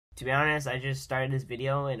To be honest, I just started this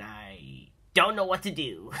video and I don't know what to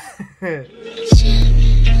do.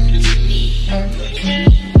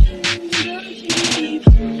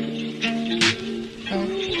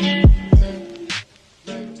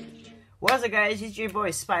 What's up, guys? It's your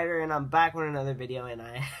boy Spider and I'm back with another video, and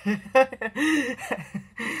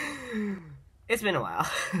it's been a while.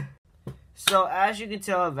 So as you can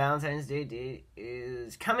tell, Valentine's Day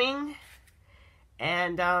is coming,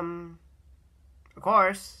 and of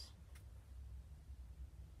course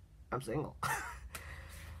I'm single.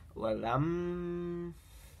 Well,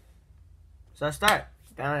 so let's start.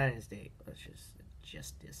 Valentine's Day. Let's just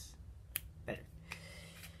adjust this better.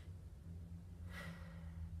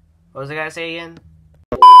 What was I gonna say again?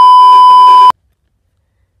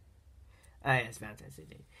 It's Valentine's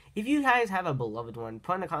Day. If you guys have a beloved one,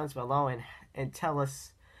 put in the comments below and tell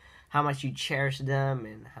us how much you cherish them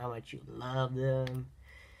and how much you love them,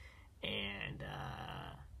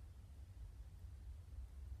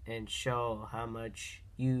 and show how much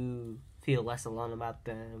you feel less alone about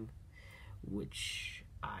them, which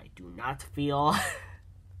I do not feel.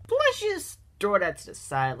 But let's just throw that to the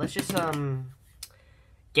side. Let's just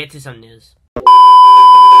get to some news.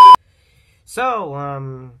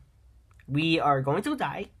 So we are going to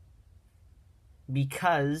die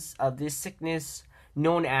because of this sickness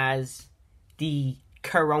known as the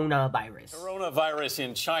coronavirus. Coronavirus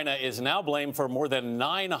in China is now blamed for more than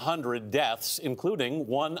 900 deaths, including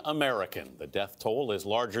one American. The death toll is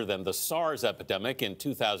larger than the SARS epidemic in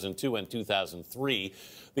 2002 and 2003.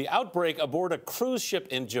 The outbreak aboard a cruise ship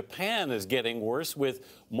in Japan is getting worse, with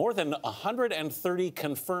more than 130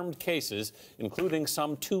 confirmed cases, including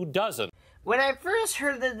some 24. When I first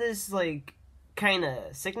heard of this, kind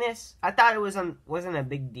of sickness, I thought it wasn't a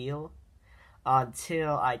big deal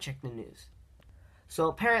until I checked the news. So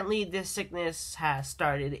apparently this sickness has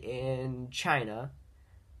started in China.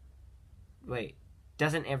 Wait,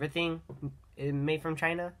 doesn't everything is made from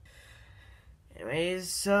China? Anyways,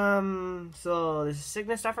 so this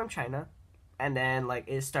sickness started from China, and then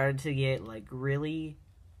it started to get really,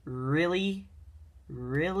 really,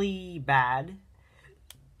 really bad,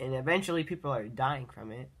 and eventually people are dying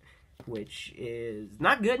from it, which is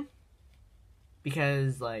not good,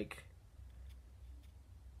 because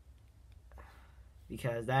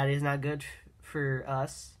that is not good for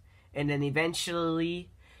us. And then eventually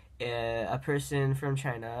a person from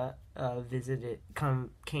China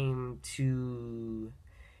came to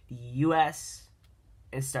the US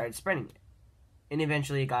and started spreading it, and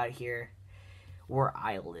eventually it got here where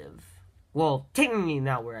I live. Well, technically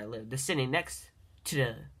not where I live, the city next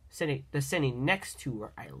to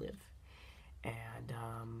where I live, and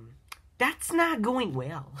that's not going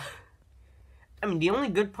well. I mean, the only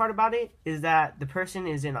good part about it is that the person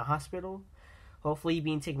is in a hospital, hopefully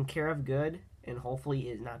being taken care of good, and hopefully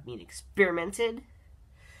is not being experimented.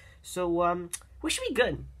 So, we should be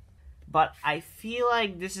good. But I feel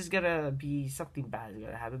like this is gonna be something bad is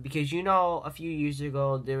gonna happen, because a few years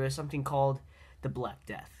ago there was something called the Black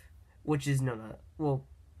Death, which is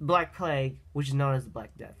Black Plague, which is known as the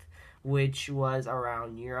Black Death, which was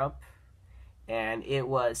around Europe, and it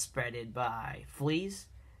was spreaded by fleas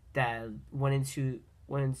that went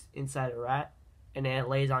inside a rat, and then it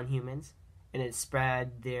lays on humans, and it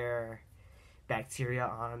spread their bacteria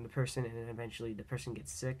on the person, and then eventually the person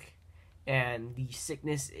gets sick, and the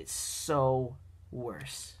sickness is so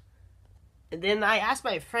worse. And then I asked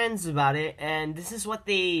my friends about it, and this is what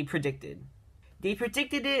they predicted. They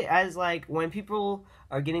predicted it as when people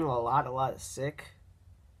are getting a lot sick,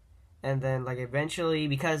 and then eventually,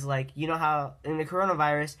 because how in the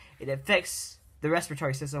coronavirus it affects the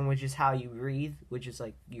respiratory system, which is how you breathe, which is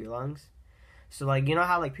your lungs. So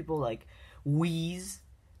how people wheeze,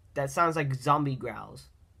 that sounds like zombie growls.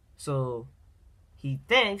 So he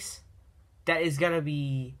thinks that is gonna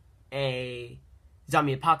be a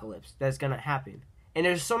zombie apocalypse that's gonna happen. And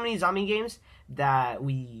there's so many zombie games that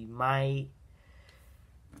we might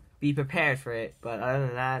be prepared for it, but other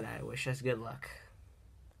than that, I wish us good luck.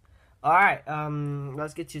 Alright,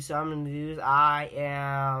 let's get to some news. I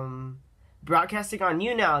am broadcasting on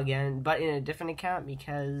YouNow again, but in a different account,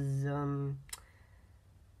 because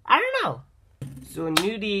I don't know. So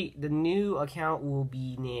the new account will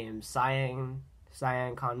be named Cyan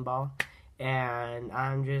Conball, and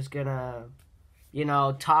I'm just gonna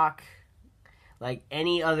talk like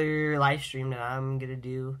any other live stream that I'm gonna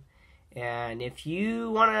do. And if you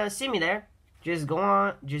wanna see me there, just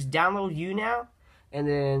download YouNow and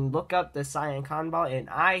then look up the Cyan Conball, and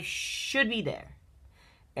I should be there.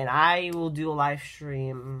 And I will do a live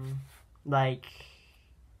stream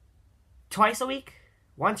twice a week,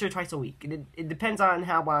 once or twice a week. It depends on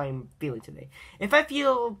how I'm feeling today. If I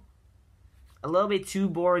feel a little bit too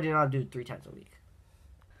bored, then I'll do it 3 times a week.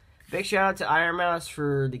 Big shout out to Iron Mouse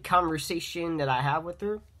for the conversation that I have with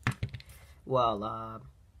her. Well,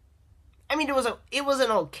 I mean, it was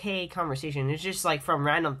an okay conversation. It's just like from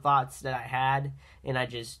random thoughts that I had, and I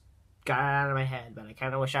just got it out of my head. But I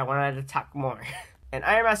kind of wish I wanted to talk more. And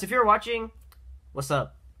Iron Mouse, if you're watching, what's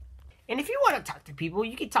up? And if you want to talk to people,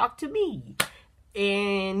 you can talk to me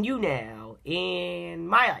and YouNow and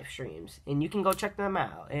my live streams, and you can go check them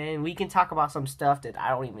out, and we can talk about some stuff that I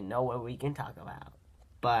don't even know what we can talk about.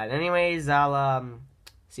 But anyways, I'll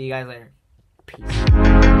see you guys later. Peace.